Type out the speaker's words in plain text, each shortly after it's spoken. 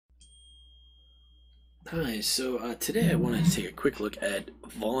Hi, so today I wanted to take a quick look at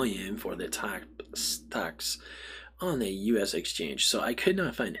volume for the top stocks on the US exchange. So I could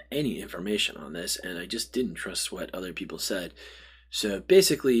not find any information on this, and I just didn't trust what other people said. So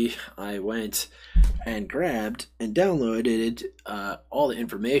basically, I went and grabbed and downloaded all the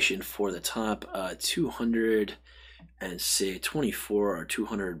information for the top 200 and say 24 or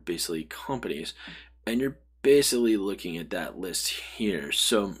 200 basically companies, and you're basically looking at that list here.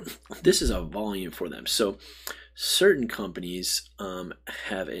 So this is a volume for them. So certain companies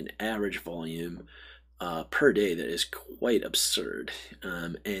have an average volume per day that is quite absurd,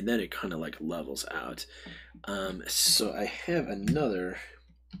 and then it kind of like levels out. So I have another,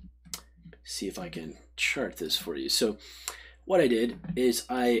 see if I can chart this for you. So what I did is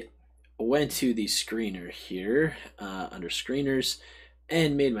I went to the screener here under screeners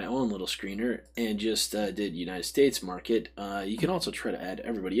and made my own little screener and just did United States market. You can also try to add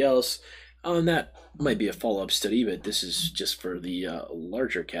everybody else. That might be a follow-up study, but this is just for the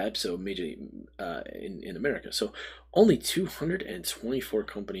larger cap, so majorly in America. So only 224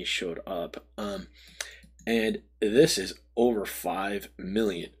 companies showed up, and this is over 5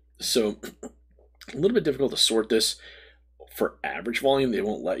 million. So a little bit difficult to sort this for average volume. They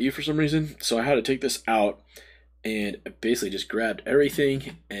won't let you for some reason. So I had to take this out and basically just grabbed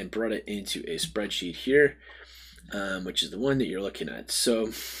everything and brought it into a spreadsheet here, which is the one that you're looking at.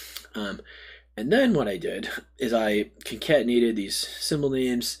 So, and then what I did is I concatenated these symbol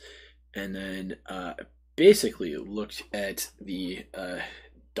names and then basically looked at the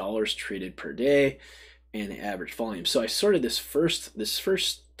dollars traded per day and the average volume. So I sorted this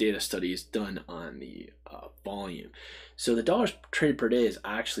first data study is done on the volume. So the dollars traded per day is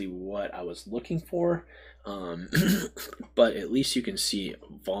actually what I was looking for, but at least you can see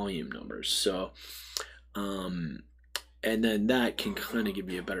volume numbers. So, and then that can kind of give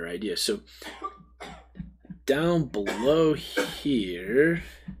you a better idea. So down below here,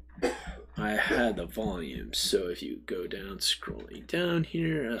 I had the volume. So if you go down, scrolling down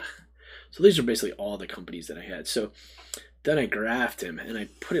here, so these are basically all the companies that I had. So then I graphed them and I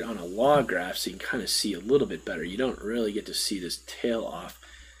put it on a log graph so you can kind of see a little bit better. You don't really get to see this tail off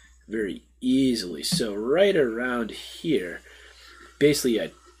very easily. So right around here, basically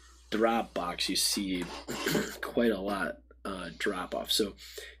a drop box, you see quite a lot drop off. So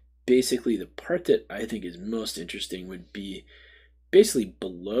basically the part that I think is most interesting would be basically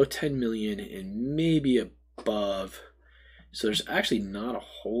below 10 million and maybe above. So there's actually not a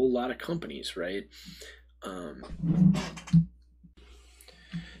whole lot of companies, right?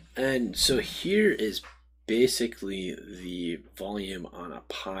 And so here is basically the volume on a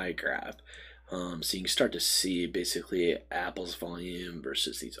pie graph. So you can start to see basically Apple's volume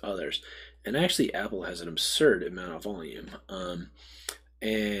versus these others. And actually Apple has an absurd amount of volume.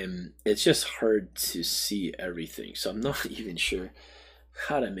 And it's just hard to see everything. So I'm not even sure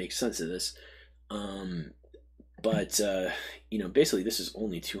how to make sense of this. But basically this is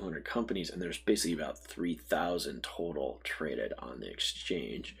only 200 companies and there's basically about 3,000 total traded on the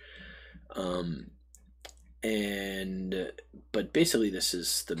exchange. But basically this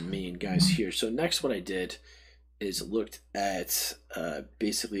is the main guys here. So next what I did is looked at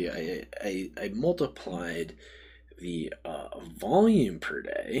basically I multiplied the volume per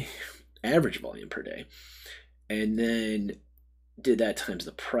day, average volume per day, and then did that times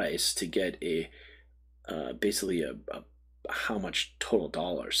the price to get a basically a how much total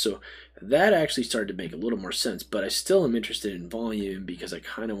dollars. So that actually started to make a little more sense, but I still am interested in volume because I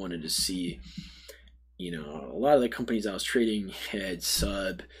kind of wanted to see, a lot of the companies I was trading had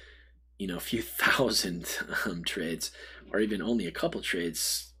sub, a few thousand trades or even only a couple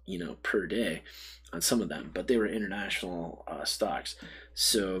trades, per day on some of them, but they were international stocks.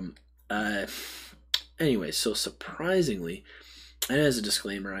 So anyway, so surprisingly, and as a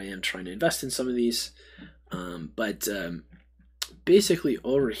disclaimer, I am trying to invest in some of these, but basically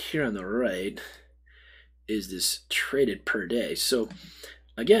over here on the right is this traded per day. So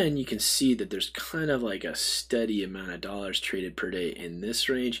again, you can see that there's kind of like a steady amount of dollars traded per day in this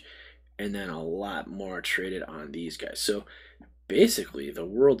range, and then a lot more traded on these guys. So basically the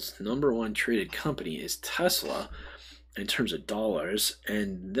world's #1 traded company is Tesla in terms of dollars,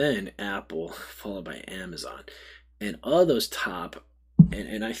 and then Apple, followed by Amazon. And all those top,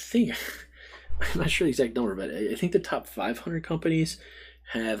 and I think, I'm not sure the exact number, but I think the top 500 companies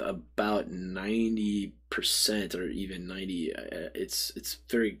have about 90% or even 90. It's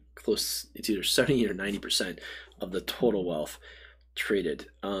very close. It's either 70 or 90% of the total wealth traded.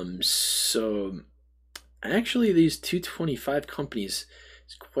 So actually, these 225 companies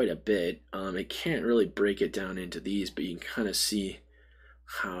is quite a bit. I can't really break it down into these, but you can kind of see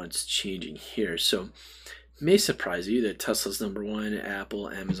how it's changing here. So it may surprise you that Tesla's #1, Apple,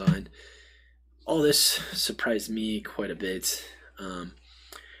 Amazon, all this surprised me quite a bit.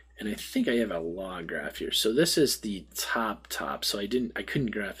 And I think I have a log graph here. So this is the top. So I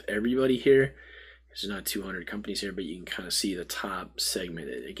couldn't graph everybody here. There's not 200 companies here, but you can kind of see the top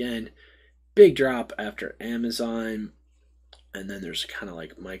segmented. Again, big drop after Amazon, and then there's kind of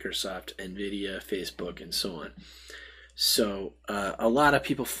like Microsoft, Nvidia, Facebook, and so on. So a lot of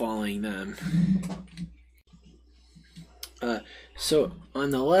people following them. So on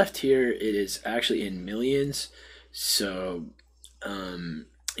the left here, it is actually in millions. So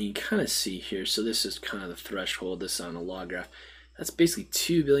you can kind of see here. So this is kind of the threshold. This is on a log graph. That's basically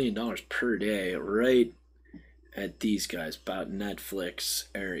 $2 billion per day, right at these guys, about Netflix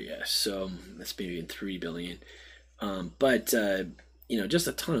area. So that's maybe in 3 billion. But you know, just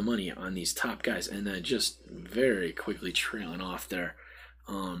a ton of money on these top guys, and then just very quickly trailing off there,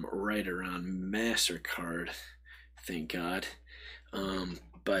 right around MasterCard. Thank God.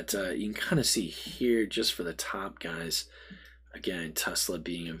 But you can kind of see here, just for the top guys, again, Tesla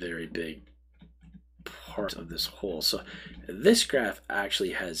being a very big part of this whole. So this graph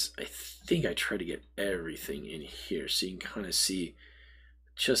actually has, I think I try to get everything in here, so you can kind of see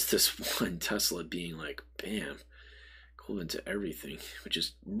just this one Tesla being like, bam, equivalent to everything, which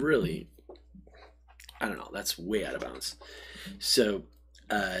is really, I don't know, that's way out of bounds. So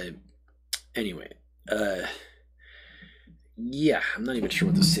anyway, yeah, I'm not even sure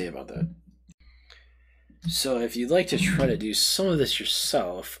what to say about that. So if you'd like to try to do some of this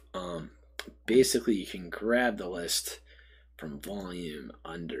yourself, basically you can grab the list from volume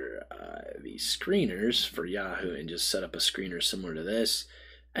under the screeners for Yahoo and just set up a screener similar to this.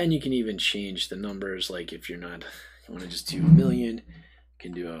 And you can even change the numbers, like if you want to just do 1 million, you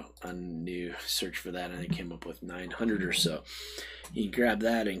can do a new search for that, and it came up with 900 or so. You can grab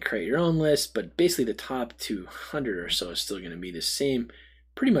that and create your own list, but basically the top 200 or so is still going to be the same,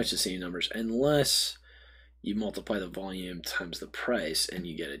 pretty much the same numbers, unless you multiply the volume times the price and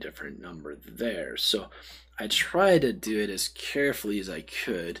you get a different number there. So I tried to do it as carefully as I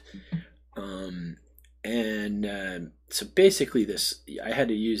could. So basically this, I had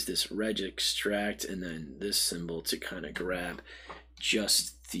to use this reg extract and then this symbol to kind of grab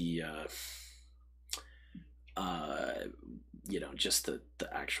just the, you know, just the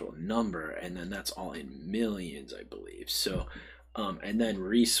actual number, and then that's all in millions, I believe. So and then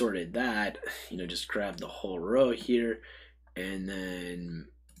resorted that, you know, just grabbed the whole row here and then,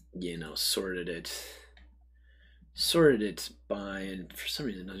 you know, sorted it by, and for some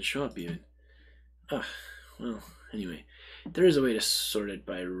reason it doesn't show up even. Well, anyway, there is a way to sort it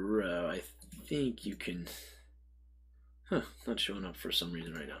by row. I think you can, not showing up for some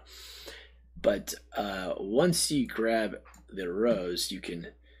reason right now. But once you grab the rows, you can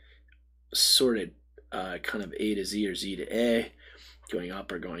sort it kind of A to Z or Z to A, going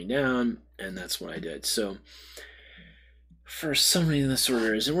up or going down, and that's what I did. So for some reason this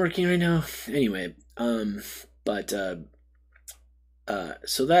order isn't working right now. Anyway, so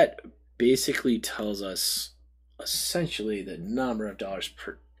that basically tells us essentially the number of dollars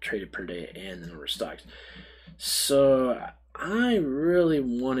traded per day and the number of stocks. So I really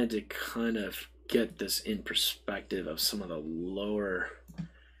wanted to kind of get this in perspective of some of the lower,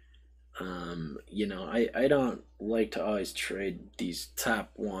 you know, I don't like to always trade these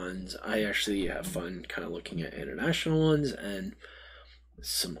top ones. I actually have fun kind of looking at international ones and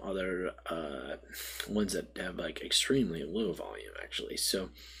some other ones that have like extremely low volume actually.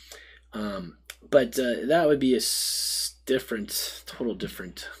 So but that would be a total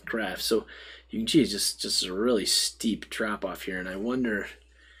different graph. So you can see just a really steep drop off here, and I wonder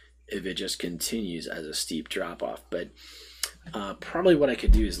if it just continues as a steep drop off. But probably what I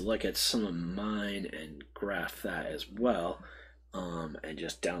could do is look at some of mine and graph that as well, and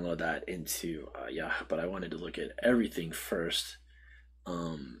just download that into Yahoo. But I wanted to look at everything first,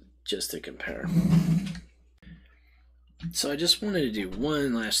 just to compare. So I just wanted to do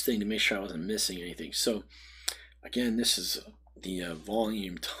one last thing to make sure I wasn't missing anything. So again, this is the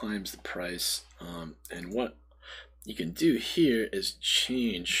volume times the price, and what you can do here is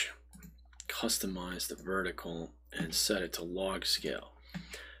customize the vertical and set it to log scale,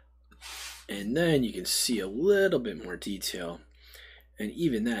 and then you can see a little bit more detail, and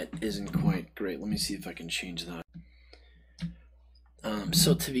even that isn't quite great. Let me see if I can change that.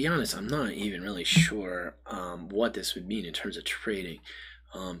 So to be honest, I'm not even really sure what this would mean in terms of trading.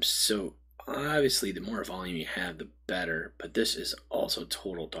 So obviously the more volume you have, the better, but this is also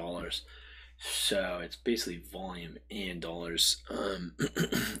total dollars. So it's basically volume and dollars.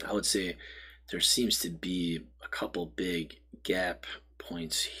 I would say there seems to be a couple big gap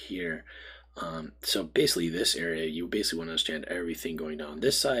points here. So basically this area, you basically want to understand everything going down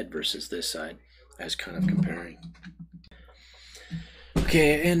this side versus this side as kind of comparing.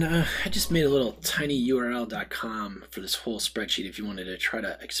 Okay, and I just made a little tiny url.com for this whole spreadsheet if you wanted to try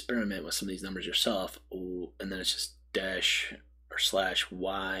to experiment with some of these numbers yourself. Ooh, and then it's just dash or slash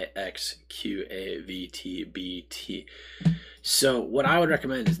yxqavtbt. So what I would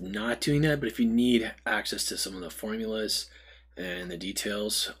recommend is not doing that, but if you need access to some of the formulas and the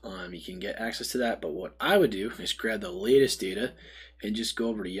details, you can get access to that. But what I would do is grab the latest data and just go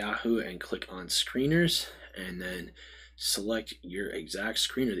over to Yahoo and click on screeners, and then select your exact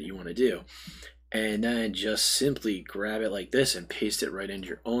screener that you want to do, and then just simply grab it like this and paste it right into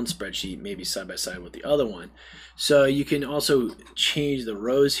your own spreadsheet, maybe side by side with the other one. So you can also change the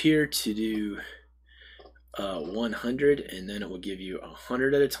rows here to do 100, and then it will give you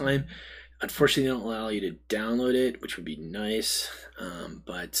 100 at a time. Unfortunately, they don't allow you to download it, which would be nice,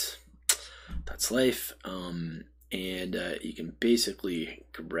 but that's life. And you can basically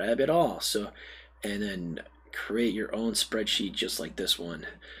grab it all. So, and then create your own spreadsheet just like this one,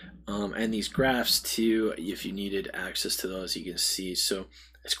 and these graphs too, if you needed access to those, you can see. So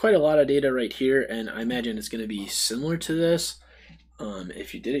it's quite a lot of data right here, and I imagine it's going to be similar to this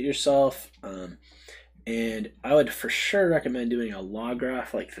if you did it yourself. And I would for sure recommend doing a log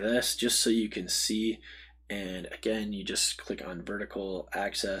graph like this just so you can see. And again, you just click on vertical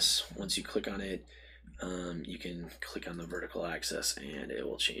axis. Once you click on it, you can click on the vertical axis and it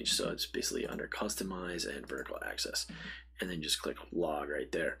will change. So it's basically under customize and vertical axis, and then just click log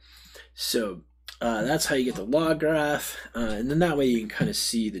right there. So that's how you get the log graph, and then that way you can kind of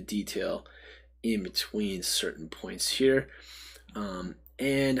see the detail in between certain points here.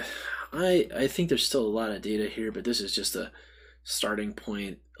 And I think there's still a lot of data here, but this is just a starting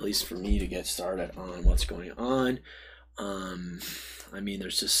point, at least for me, to get started on what's going on. I mean,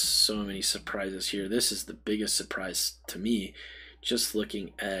 there's just so many surprises here. This is the biggest surprise to me, just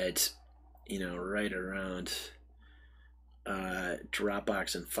looking at, right around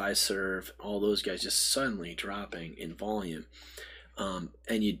Dropbox and Fiserv, all those guys just suddenly dropping in volume.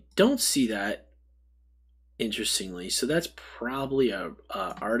 And you don't see that, interestingly. So that's probably a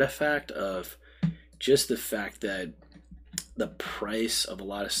artifact of just the fact that the price of a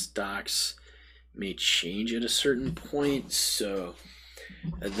lot of stocks may change at a certain point. So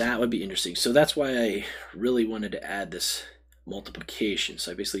that would be interesting. So that's why I really wanted to add this multiplication.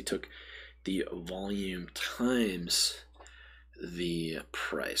 So I basically took the volume times the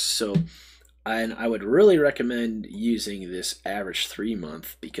price. So I would really recommend using this average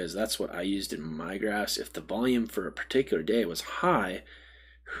 3-month, because that's what I used in my graphs. If the volume for a particular day was high,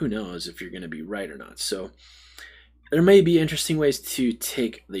 who knows if you're going to be right or not. So there may be interesting ways to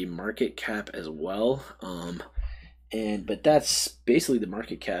take the market cap as well. But that's basically the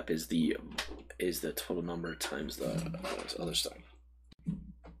market cap is the total number times the other stuff.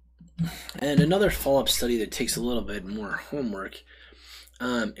 And another follow-up study that takes a little bit more homework,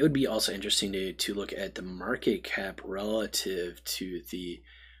 it would be also interesting to look at the market cap relative to the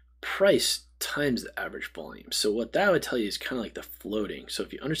price times the average volume. So what that would tell you is kind of like the floating. So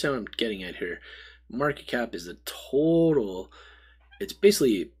if you understand what I'm getting at here, market cap is the total, it's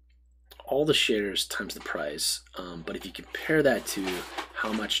basically all the shares times the price. But if you compare that to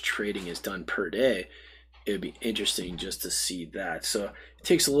how much trading is done per day, it would be interesting just to see that. So it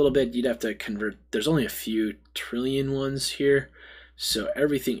takes a little bit. You'd have to convert. There's only a few trillion ones here, so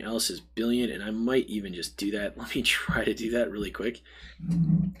everything else is billion, and I might even just do that. Let me try to do that really quick.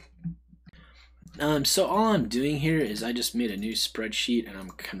 So all I'm doing here is I just made a new spreadsheet and I'm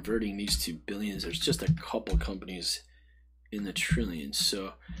converting these to billions. There's just a couple companies in the trillions,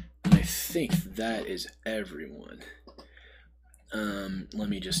 so I think that is everyone. Let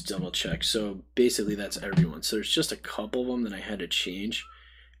me just double check. So basically that's everyone. So there's just a couple of them that I had to change,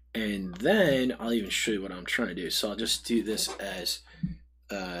 and then I'll even show you what I'm trying to do. So I'll just do this as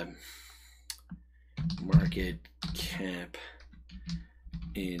market cap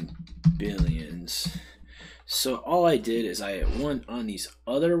in billions. So all I did is I went on these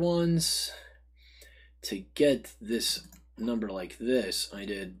other ones to get this number like this. I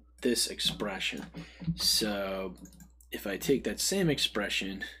did this expression. So if I take that same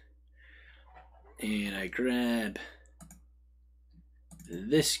expression and I grab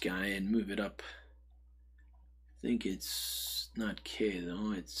this guy and move it up, I think it's not K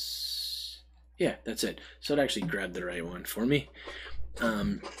though, it's, yeah, that's it. So it actually grabbed the right one for me.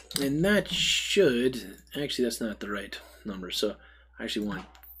 And that should, actually that's not the right number, so I actually want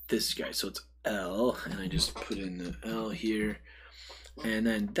this guy, so it's L, and I just put in the L here, and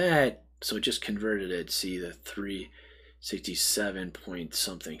then that, so it just converted it, see the 3. 67 point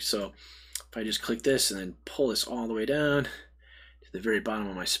something. So if I just click this and then pull this all the way down to the very bottom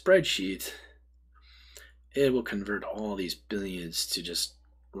of my spreadsheet, it will convert all these billions to just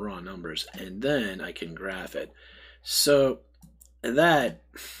raw numbers, and then I can graph it. So that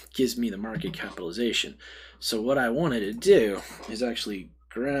gives me the market capitalization. So what I wanted to do is actually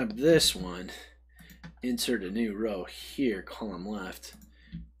grab this one, insert a new row here, column left,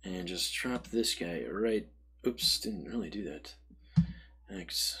 and just drop this guy right. Oops, didn't really do that.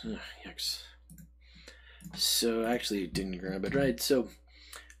 X. So actually didn't grab it right. So,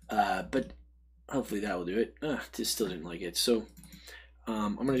 but hopefully that will do it. Just still didn't like it. So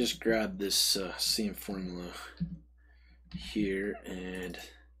I'm gonna just grab this same formula here and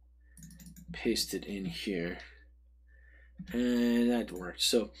paste it in here, and that worked.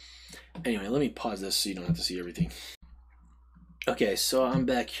 So anyway, let me pause this so you don't have to see everything. Okay, so I'm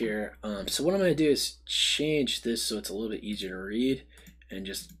back here. So what I'm going to do is change this so it's a little bit easier to read, and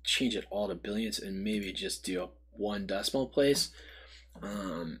just change it all to billions, and maybe just do a 1 decimal place.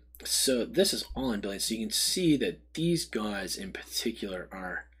 So this is all in billions. So you can see that these guys in particular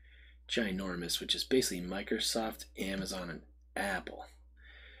are ginormous, which is basically Microsoft, Amazon, and Apple.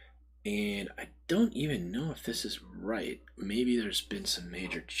 And I don't even know if this is right. Maybe there's been some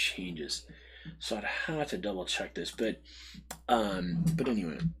major changes, so I'd have to double check this. But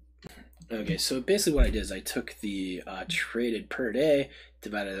anyway, okay. So basically, what I did is I took the traded per day,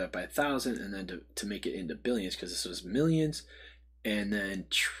 divided that by 1,000, and then to make it into billions, because this was millions, and then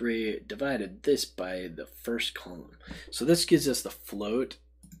divided this by the first column. So this gives us the float,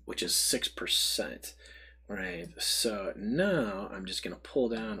 which is 6%. Right, so now I'm just going to pull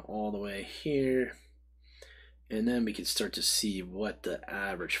down all the way here, and then we can start to see what the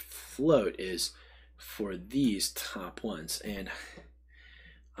average float is for these top ones. And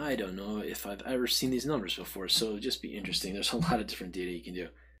I don't know if I've ever seen these numbers before, so it'll just be interesting. There's a lot of different data you can do.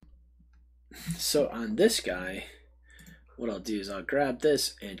 So on this guy, what I'll do is I'll grab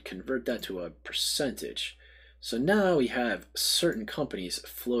this and convert that to a percentage. So now we have certain companies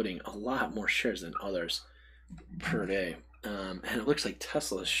floating a lot more shares than others per day, and it looks like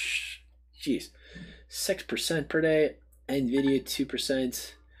Tesla, 6% per day, Nvidia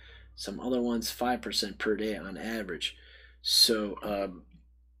 2%, some other ones 5% per day on average. So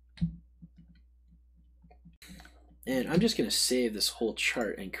and I'm just going to save this whole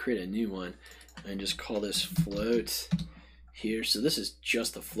chart and create a new one and just call this float here. So this is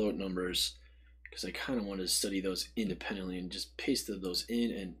just the float numbers, because I kind of wanted to study those independently, and just pasted those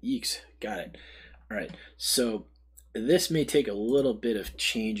in, and eeks, got it. All right, so this may take a little bit of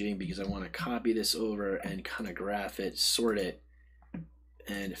changing because I want to copy this over and kind of graph it, sort it,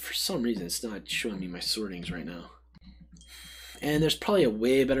 and for some reason it's not showing me my sortings right now. And there's probably a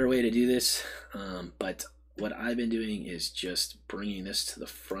way better way to do this, but what I've been doing is just bringing this to the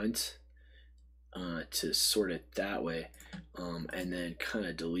front to sort it that way, and then kind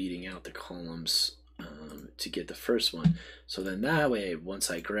of deleting out the columns to get the first one. So then that way,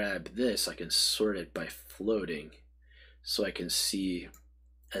 once I grab this, I can sort it by floating, so I can see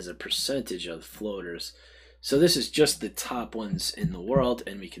as a percentage of the floaters. So this is just the top ones in the world,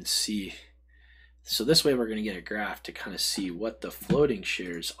 and we can see. So this way we're going to get a graph to kind of see what the floating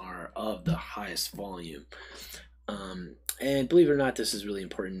shares are of the highest volume. And believe it or not, this is really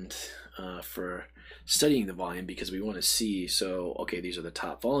important for studying the volume, because we want to see, so okay, these are the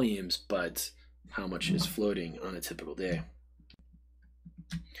top volumes, but how much is floating on a typical day.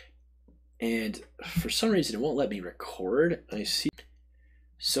 And for some reason it won't let me record. I see,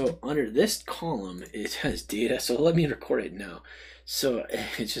 so under this column it has data, so let me record it now. So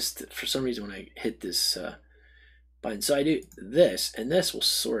it's just, for some reason when I hit this button, so I do this, and this will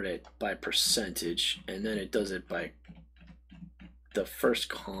sort it by percentage, and then it does it by the first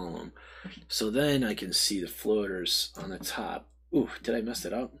column. So then I can see the floaters on the top. Ooh, did I mess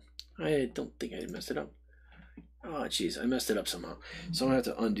it up? I don't think I messed it up. Oh geez, I messed it up somehow. So I'm gonna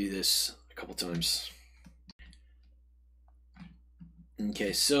have to undo this a couple times.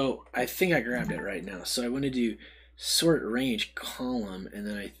 Okay, so I think I grabbed it right now. So I want to do sort range column, and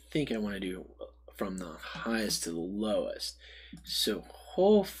then I think I want to do from the highest to the lowest. So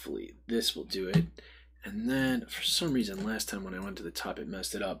hopefully this will do it. And then for some reason last time when I went to the top it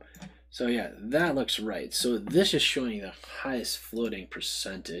messed it up. So yeah, that looks right. So this is showing the highest floating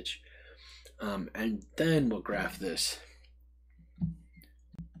percentage. And then we'll graph this.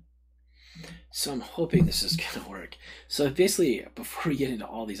 So I'm hoping this is going to work. So basically, before we get into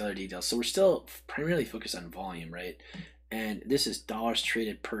all these other details, so we're still primarily focused on volume, right? And this is dollars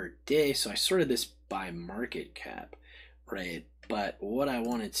traded per day. So I sorted this by market cap, right? But what I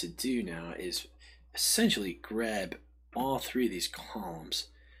wanted to do now is essentially grab all three of these columns.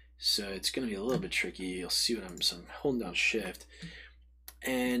 So it's going to be a little bit tricky. You'll see what so I'm holding down shift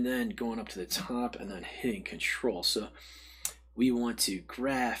and then going up to the top and then hitting control. So we want to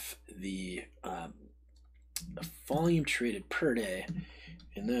graph the volume traded per day,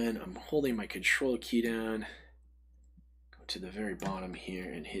 and then I'm holding my control key down, go to the very bottom here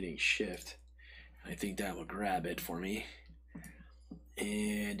and hitting shift. I think that will grab it for me.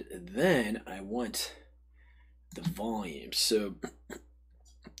 And then I want the volume. So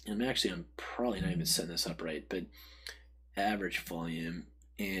I'm probably not even setting this up right, but average volume,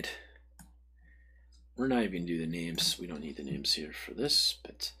 and we're not even going to do the names. We don't need the names here for this,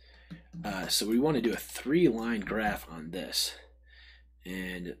 but so we want to do a 3-line graph on this,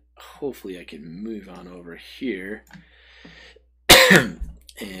 and hopefully I can move on over here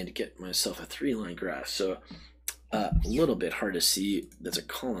and get myself a 3-line graph. So a little bit hard to see. That's a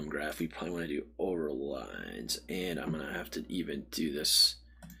column graph. We probably want to do over lines, and I'm going to have to even do this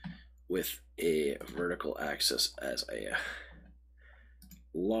with a vertical axis as a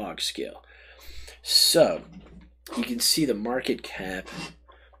log scale. So you can see the market cap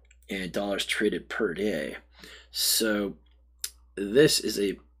and dollars traded per day. So this is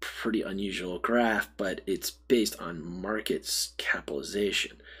a pretty unusual graph, but it's based on market's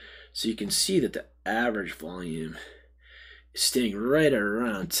capitalization. So you can see that the average volume is staying right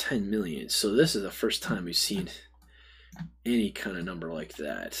around 10 million. So this is the first time we've seen any kind of number like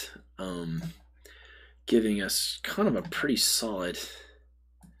that, giving us kind of a pretty solid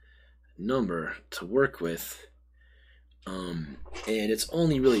number to work with. And it's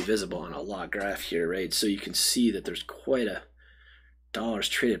only really visible on a log graph here, right? So you can see that there's quite a dollars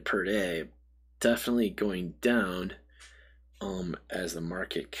traded per day, definitely going down as the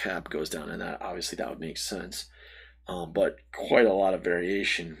market cap goes down, and that obviously that would make sense, but quite a lot of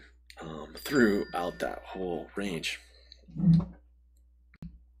variation throughout that whole range.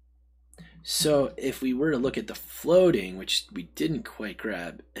 So if we were to look at the floating, which we didn't quite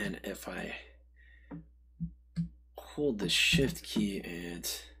grab, and if I hold the shift key, and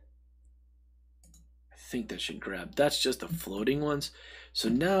I think that should grab, that's just the floating ones. So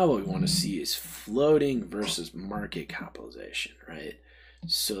now what we want to see is floating versus market capitalization, right?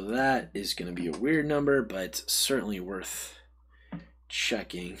 So that is going to be a weird number, but certainly worth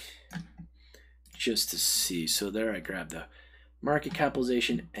checking just to see. So there I grabbed the market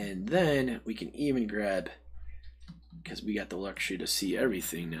capitalization, and then we can even grab, because we got the luxury to see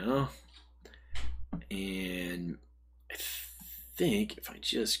everything now, and I think if I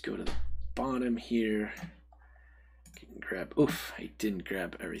just go to the bottom here, I can grab, oof, I didn't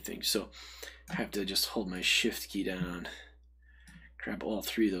grab everything, so I have to just hold my shift key down, grab all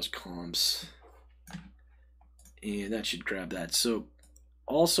three of those columns, and that should grab that. So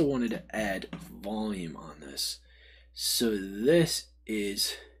also wanted to add volume on this. So this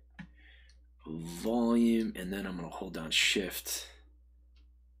is volume, and then I'm going to hold down shift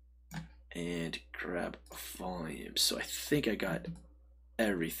and grab volume. So I think I got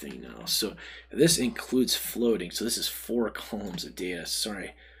everything now. So this includes floating. So this is 4 columns of data. Sorry,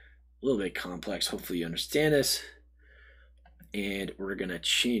 a little bit complex. Hopefully you understand this. And we're going to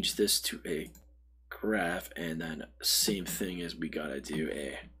change this to a graph, and then same thing as we got to do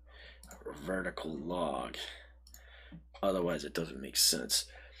a vertical log. Otherwise it doesn't make sense.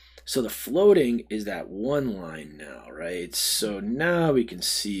 So the floating is that 1 line now, right? So now we can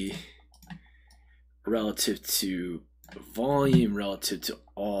see relative to volume, relative to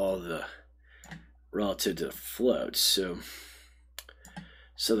all the, relative to the float. So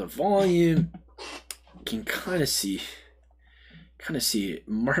the volume can kind of see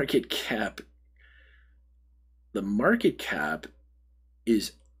market cap. The market cap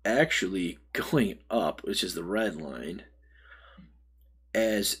is actually going up, which is the red line,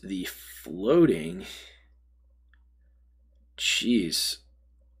 as the floating,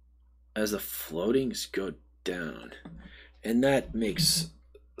 as the floatings go down. And that makes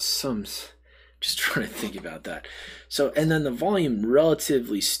some, just trying to think about that. So, and then the volume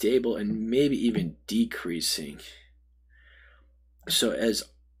relatively stable and maybe even decreasing. So as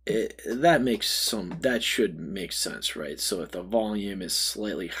that should make sense, right? So if the volume is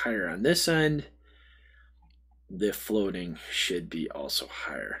slightly higher on this end, the floating should be also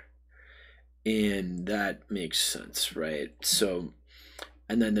higher, and that makes sense, right? So,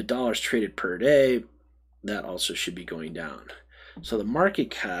 and then the dollars traded per day, that also should be going down. So the market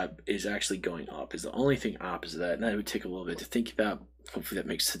cap is actually going up, is the only thing opposite of that, and that would take a little bit to think about. Hopefully that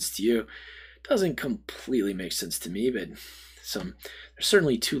makes sense to you. Doesn't completely make sense to me, but there's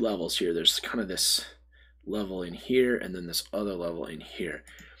certainly 2 levels here. There's kind of this level in here, and then this other level in here.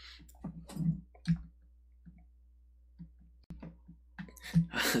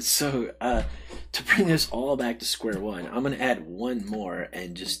 So to bring this all back to square one, I'm going to add one more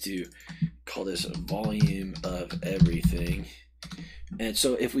and just call this volume of everything. And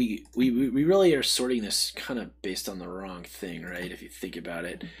so if we really are sorting this kind of based on the wrong thing, right? If you think about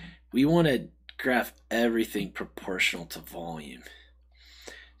it, we want to graph everything proportional to volume.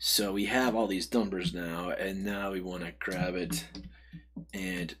 So we have all these numbers now, and now we want to grab it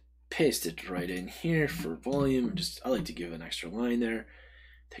and paste it right in here for volume. I like to give an extra line there.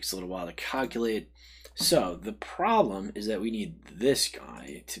 Takes a little while to calculate. So the problem is that we need this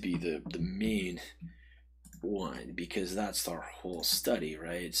guy to be the main one, because that's our whole study,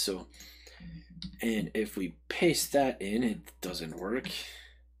 right? So, and if we paste that in, it doesn't work.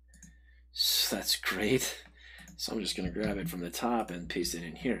 So that's great. So I'm just going to grab it from the top and paste it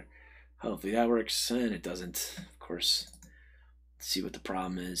in here. Hopefully that works, and it doesn't, of course. Let's see what the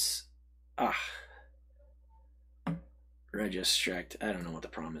problem is. Registract. I don't know what the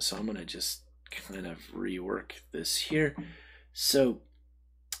problem is, so I'm going to just kind of rework this here. So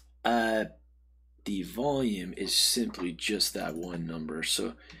the volume is simply just that one number.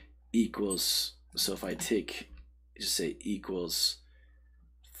 So equals, so if I just say equals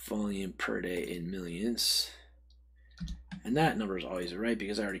volume per day in millions, and that number is always right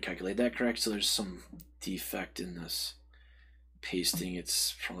because I already calculated that correct. So there's some defect in this pasting.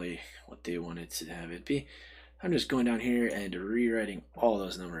 It's probably what they wanted to have it be. I'm just going down here and rewriting all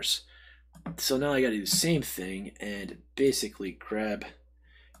those numbers. So now I got to do the same thing and basically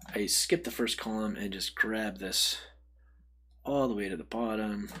I skip the first column and just grab this all the way to the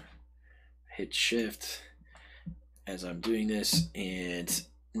bottom, hit shift as I'm doing this, and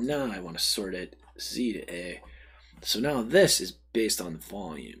now I want to sort it Z to A. So now this is based on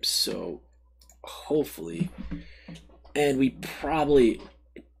volume. So hopefully, and we probably,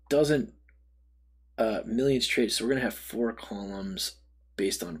 it doesn't, millions traded, so we're going to have 4 columns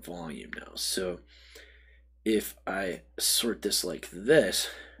based on volume now. So if I sort this like this,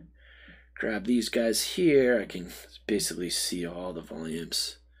 grab these guys here, I can basically see all the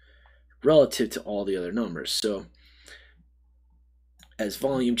volumes relative to all the other numbers. So as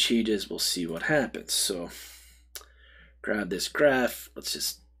volume changes, we'll see what happens. So grab this graph, let's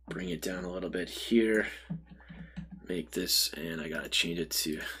just bring it down a little bit here, make this, and I gotta change it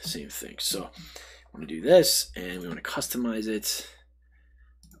to the same thing. So I'm gonna do this, and we want to customize it,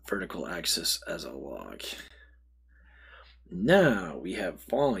 vertical axis as a log. Now we have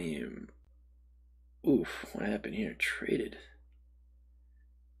volume. Oof, what happened here? Traded.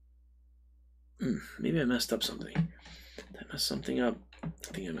 Maybe I messed up something. Did I mess something up?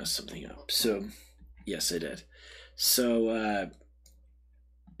 I think I messed something up. So, yes, I did. So,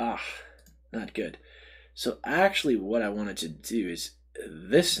 not good. So actually what I wanted to do is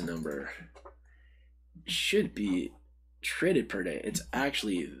this number should be traded per day. It's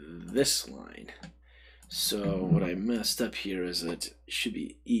actually this line. So what I messed up here is that it should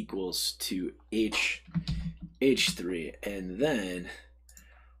be equals to H3, and then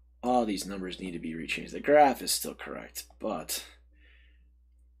all these numbers need to be rechanged. The graph is still correct, but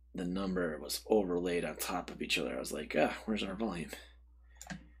the number was overlaid on top of each other. I was like, where's our volume?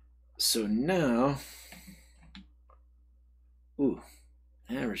 So now,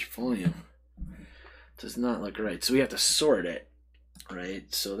 average volume does not look right. So we have to sort it, right?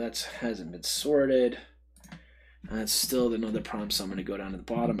 So that hasn't been sorted. That's still another problem, so I'm going to go down to the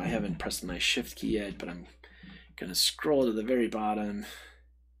bottom. I haven't pressed my shift key yet, but I'm going to scroll to the very bottom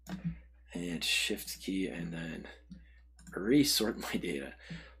and shift key and then resort my data.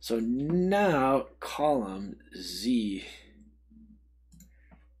 So now column Z,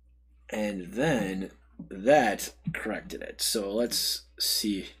 and then that corrected it. So let's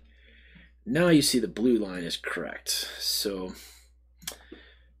see. Now you see the blue line is correct. So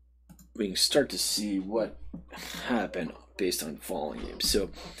we can start to see what happened based on volume. So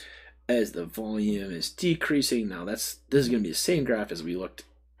as the volume is decreasing, now this is going to be the same graph as we looked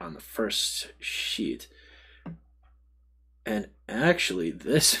on the first sheet. And actually,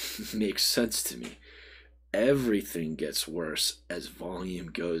 this makes sense to me. Everything gets worse as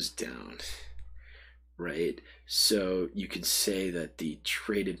volume goes down, right? So you can say that the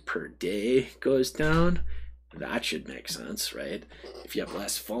traded per day goes down. That should make sense, right? If you have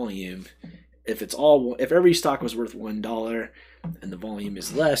less volume, if every stock was worth $1 and the volume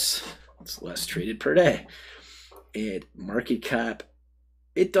is less, it's less traded per day. And market cap,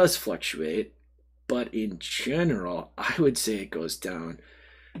 it does fluctuate, but in general, I would say it goes down.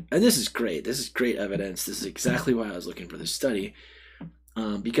 And this is great. This is great evidence. This is exactly why I was looking for this study,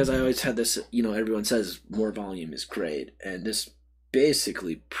 because I always had this, everyone says more volume is great, and this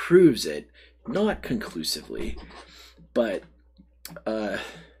basically proves it, not conclusively, but uh,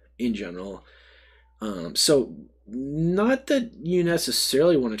 in general. So not that you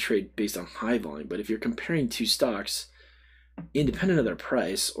necessarily want to trade based on high volume, but if you're comparing two stocks independent of their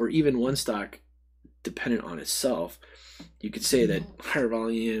price, or even one stock dependent on itself, you could say that higher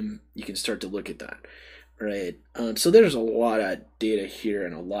volume, you can start to look at that, right? So there's a lot of data here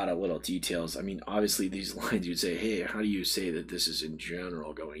and a lot of little details. I mean, obviously these lines, you'd say, hey, how do you say that this is in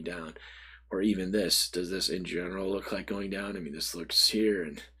general going down? Or even this, does this in general look like going down? I mean, this looks here,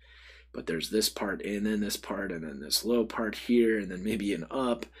 but there's this part and then this part and then this low part here and then maybe an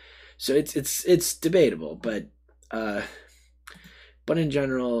up. So it's debatable, uh, but in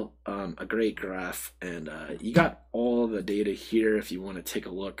general, a great graph, and you got all the data here if you want to take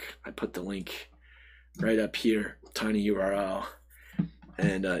a look. I put the link right up here, tiny URL,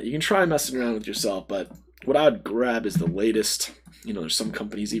 and you can try messing around with yourself. But what I would grab is the latest. You know, there's some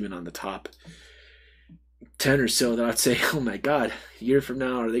companies even on the top 10 or so that I'd say, oh my God, a year from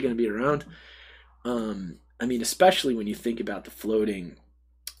now, are they going to be around? I mean, especially when you think about the floating,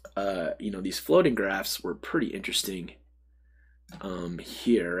 these floating graphs were pretty interesting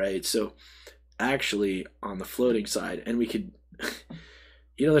here, right? So actually on the floating side, and we could,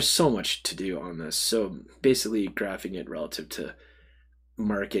 there's so much to do on this. So basically graphing it relative to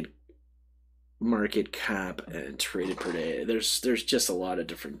market cap and traded per day. There's just a lot of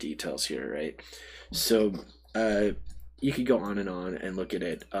different details here, right? So you could go on and look at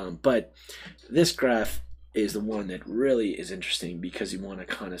it, but this graph is the one that really is interesting because you want to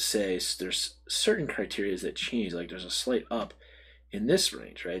kind of say there's certain criteria that change. Like there's a slight up in this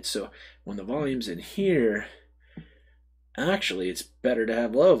range, right? So when the volume's in here, actually it's better to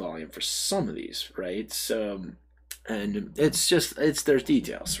have low volume for some of these, right? So, and there's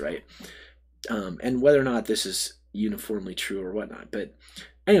details, right? And whether or not this is uniformly true or whatnot. But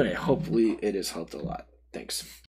anyway, hopefully it has helped a lot. Thanks.